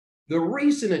The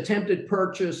recent attempted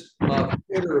purchase of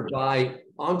Twitter by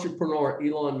entrepreneur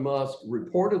Elon Musk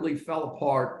reportedly fell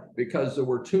apart because there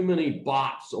were too many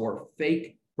bots or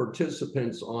fake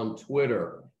participants on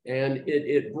Twitter. And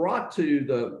it brought to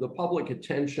the public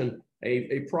attention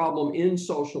a problem in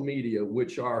social media,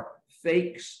 which are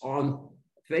fake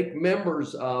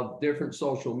members of different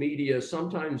social media,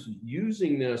 sometimes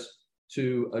using this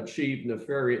to achieve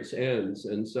nefarious ends.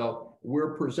 And so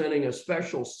we're presenting a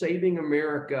special Saving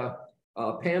America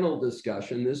panel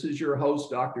discussion. This is your host,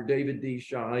 Dr. David D.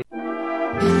 Schein.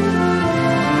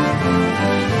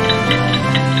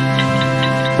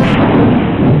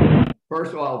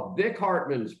 First of all, Vic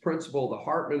Hartman is principal of the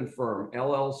Hartman Firm,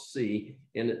 LLC,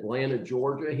 in Atlanta,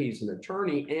 Georgia. He's an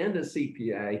attorney and a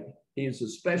CPA. He is a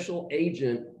special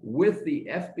agent with the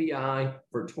FBI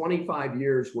for 25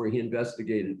 years, where he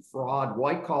investigated fraud,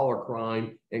 white-collar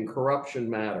crime, and corruption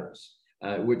matters,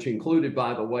 which included,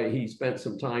 by the way, he spent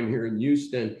some time here in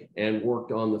Houston and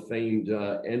worked on the famed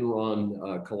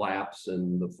Enron collapse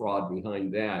and the fraud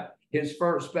behind that. His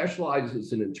firm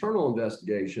specializes in internal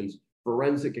investigations,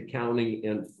 forensic accounting,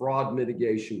 and fraud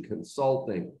mitigation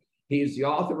consulting. He's the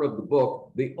author of the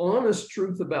book, The Honest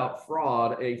Truth About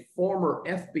Fraud, A Former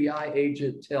FBI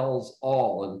Agent Tells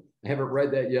All. And I haven't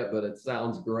read that yet, but it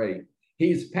sounds great.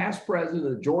 He's past president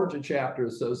of the Georgia Chapter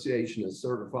Association of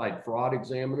Certified Fraud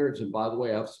Examiners. And by the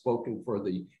way, I've spoken for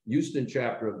the Houston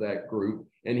chapter of that group.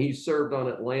 And he served on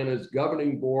Atlanta's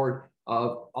governing board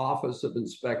of Office of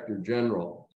Inspector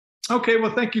General. Okay,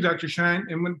 well, thank you, Dr. Schein.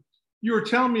 And when you were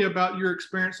telling me about your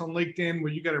experience on LinkedIn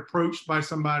where you got approached by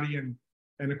somebody and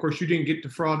of course you didn't get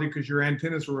defrauded because your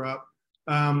antennas were up,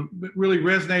 but really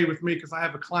resonated with me because I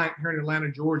have a client here in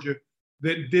Atlanta, Georgia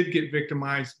that did get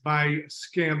victimized by a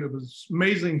scam that was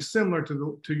amazingly similar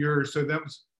to yours. So that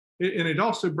was, and it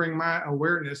also bring my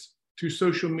awareness to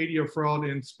social media fraud,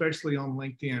 and especially on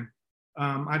LinkedIn.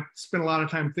 I spent a lot of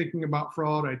time thinking about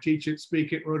fraud. I teach it,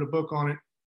 speak it, wrote a book on it.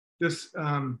 This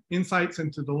insights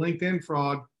into the LinkedIn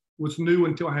fraud was new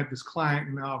until I had this client,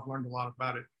 and now I've learned a lot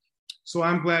about it. So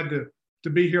I'm glad to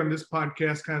be here on this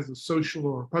podcast, kind of a social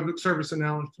or public service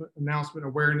announcement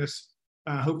awareness.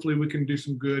 Hopefully we can do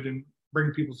some good and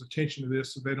bring people's attention to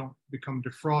this so they don't become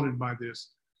defrauded by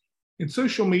this. And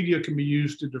social media can be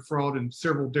used to defraud in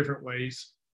several different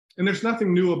ways. And there's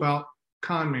nothing new about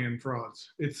con man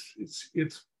frauds.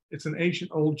 It's an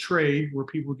ancient old trade where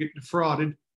people get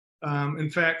defrauded. In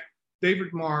fact,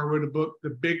 David Marr wrote a book, The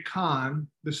Big Con,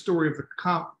 the story of the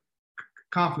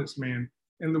confidence man.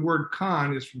 And the word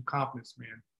con is from confidence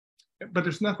man. But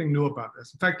there's nothing new about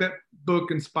this. In fact, that book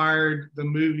inspired the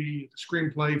movie, the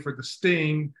screenplay for The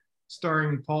Sting,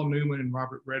 starring Paul Newman and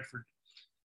Robert Redford.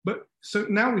 But so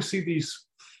now we see these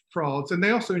frauds, and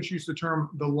they also introduced the term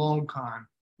the long con,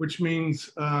 which means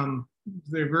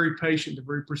they're very patient, they're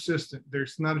very persistent.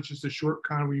 There's not just a short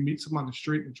con where you meet someone on the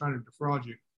street and they're trying to defraud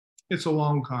you. It's a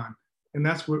long con. And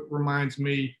that's what reminds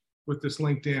me with this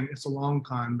LinkedIn, it's a long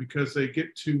con because they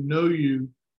get to know you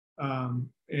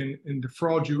and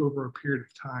defraud you over a period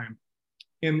of time.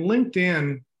 In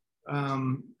LinkedIn,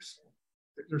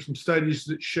 there's some studies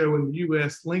that show in the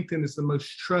US, LinkedIn is the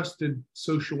most trusted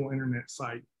social internet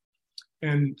site.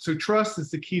 And so trust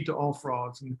is the key to all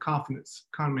frauds and confidence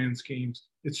con man schemes.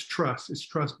 It's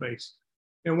trust-based.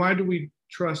 And why do we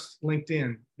trust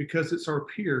LinkedIn? Because it's our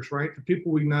peers, right? The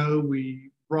people we know,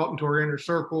 we brought into our inner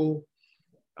circle.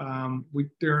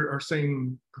 They're our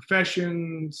same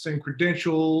profession, same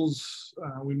credentials.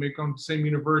 We make on the same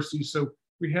university. So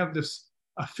we have this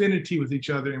affinity with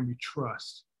each other and we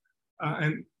trust.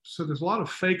 And so there's a lot of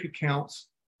fake accounts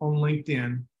on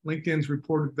LinkedIn. LinkedIn's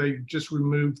reported they just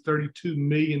removed 32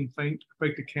 million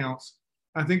fake accounts.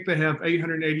 I think they have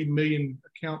 880 million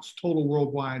accounts total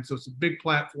worldwide. So it's a big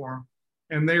platform.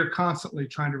 And they are constantly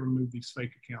trying to remove these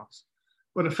fake accounts.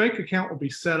 But a fake account will be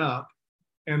set up,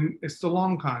 and it's the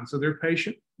long con. So they're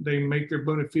patient. They make their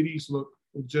bona fides look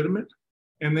legitimate.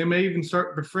 And they may even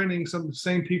start befriending some of the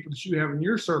same people that you have in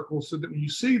your circle so that when you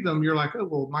see them, you're like, oh,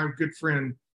 well, my good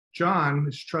friend John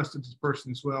is trusted this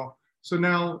person as well. So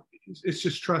now it's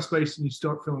just trust-based and you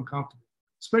start feeling comfortable,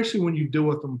 especially when you deal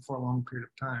with them for a long period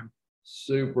of time.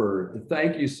 Super.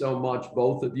 Thank you so much,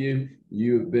 both of you.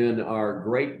 You've been our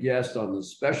great guest on the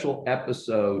special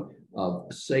episode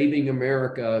of Saving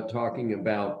America, talking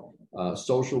about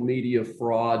social media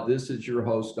fraud. This is your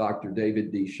host, Dr.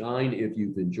 David D. Schein. If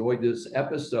you've enjoyed this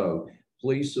episode,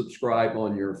 please subscribe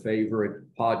on your favorite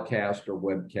podcast or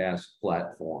webcast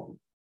platform.